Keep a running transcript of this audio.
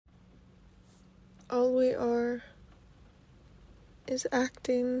All we are is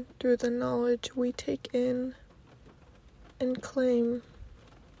acting through the knowledge we take in and claim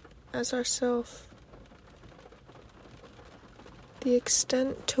as ourself. The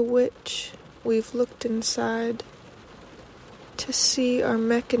extent to which we've looked inside to see our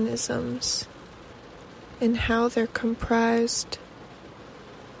mechanisms and how they're comprised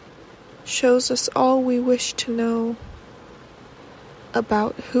shows us all we wish to know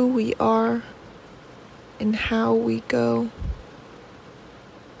about who we are and how we go.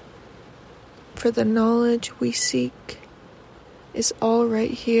 For the knowledge we seek is all right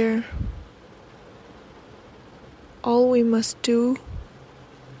here. All we must do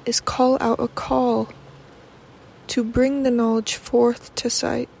is call out a call to bring the knowledge forth to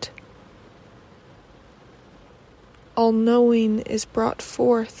sight. All knowing is brought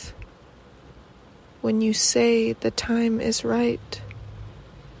forth when you say the time is right.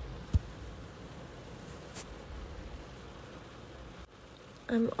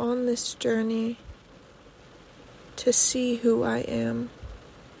 I'm on this journey to see who I am,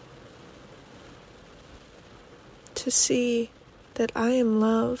 to see that I am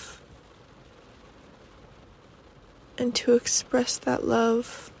love, and to express that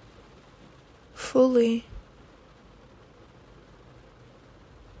love fully.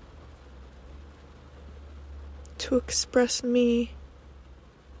 To express me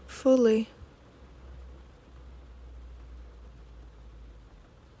fully.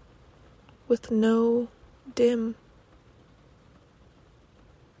 With no dim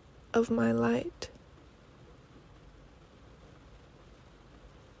of my light.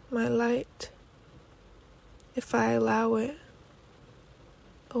 My light, if I allow it,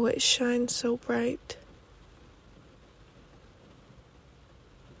 oh, it shines so bright.